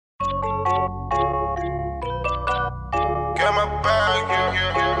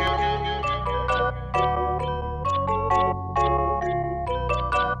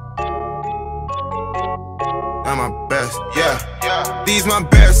These my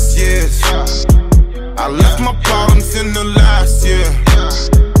best years. I left my problems in the last year.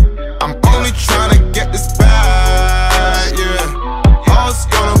 I'm only trying to get this back, yeah. Oh, it's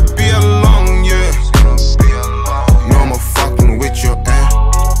gonna be a long year. No more fucking with your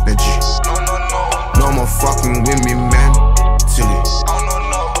energy. No more fucking with me mentally.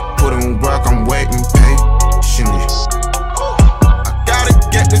 Put in work, I'm waiting patiently. I gotta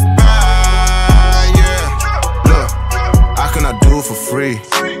get this back, yeah. Look, how can I do it for free?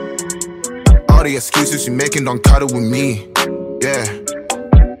 All the excuses you making don't cut it with me, yeah.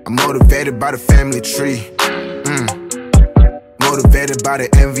 I'm motivated by the family tree, motivated by the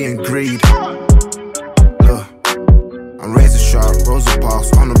envy and greed. Look, I'm razor sharp, Rosa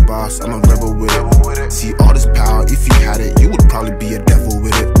Parks on the boss, I'm a rebel with it. See all this power, if you had it, you would probably be a devil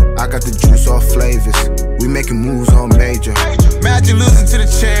with it. I got the juice, all flavors, we making moves on major. Imagine losing to the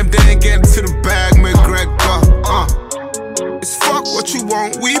champ, then getting to the bag, McGregor. It's fuck what you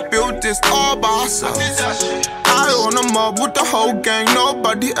want, we built this all by ourselves. I on the mob with the whole gang,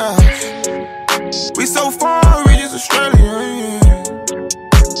 nobody else. We so far, we just Australian.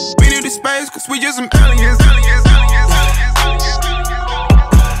 We need the space, cause we just some aliens.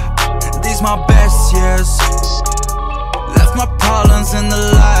 These my best years. Left my problems in the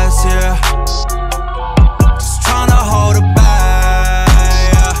last year. Just tryna hold it back,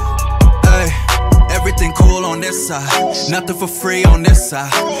 yeah. Everything cool on this side, nothing for free on this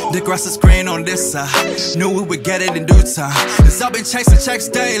side. The grass is green on this side. Knew we would get it in due time, cause I've been chasing checks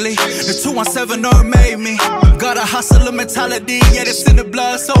daily. The 217 made me. Got a hustler mentality, yeah, it's in the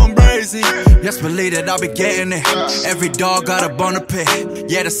blood, so I'm brazy. Yes, believe that I'll be getting it. Every dog got a bone to pick.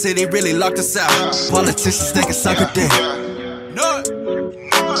 Yeah, the city really locked us out. Politicians think it's sucker dick. No.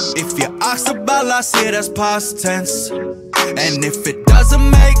 If you ask about last year, that's past tense. And if it doesn't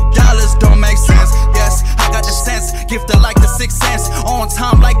make dollars, don't make sense. Yes, I got the sense, gifted like the 6th sense. On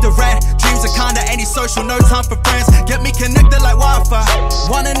time like the rat. Dreams are kinda antisocial, no time for friends. Get me connected like Wi-Fi.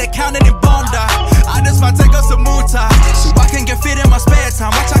 One in accounting in Bondi. I just might take us some mood time, so I can get fit in my spare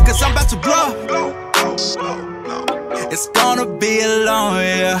time. Watch out, cause I'm about to blow. It's gonna be a long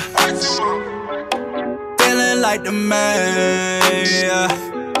year. Feeling like the man, yeah.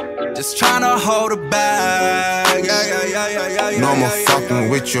 Just tryna hold it back, yeah. No more fucking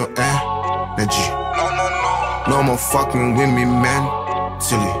with your energy. No more fucking with me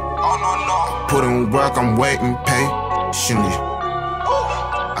mentally. Put in work, I'm waiting patiently.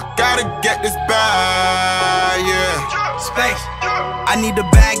 I gotta get this bag, yeah. Space, I need the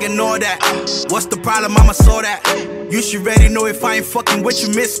bag and all that. What's the problem? I'ma saw that. You should already know if I ain't fucking with you.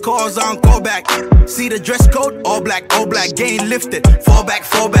 Missed calls, I don't call back. See the dress code? All black, game lifted. Fall back,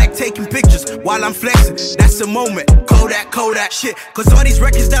 taking pictures while I'm flexing. That's a moment. Kodak shit. Cause all these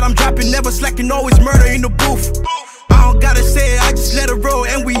records that I'm dropping, never slacking, always murder in the booth. I don't gotta say it, I just let it roll,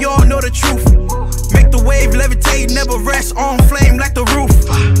 and we all know the truth. Make the wave levitate, never rest, on flame like the roof.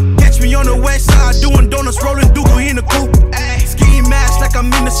 Catch me on the west side, doing donuts, rolling doodle in the coupe. Skiing mask like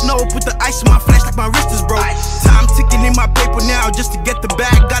I'm in the snow, put the ice on my flash like my wrist is broke. Time ticking in my paper now, just to get the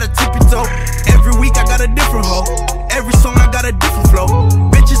bag, gotta tip it toe. Every week I got a different hoe, every song I got a different flow.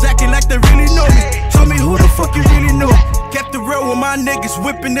 Bitches acting like they really know me, tell me who the fuck you really know. Kept it real with my niggas,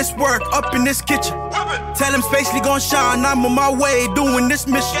 whipping this work up in this kitchen. Tell them Spacely gon' shine, I'm on my way doing this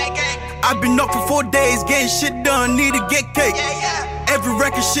mission. I've been up for 4 days, getting shit done, need to get cake. Every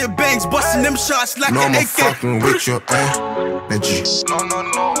record shit bangs, busting them shots like an AK. No more fucking with your energy.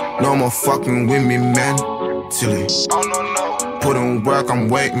 No more fucking with me mentally. Put in work, I'm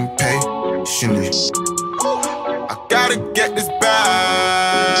waiting patiently. I gotta get this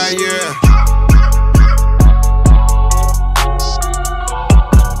back, yeah.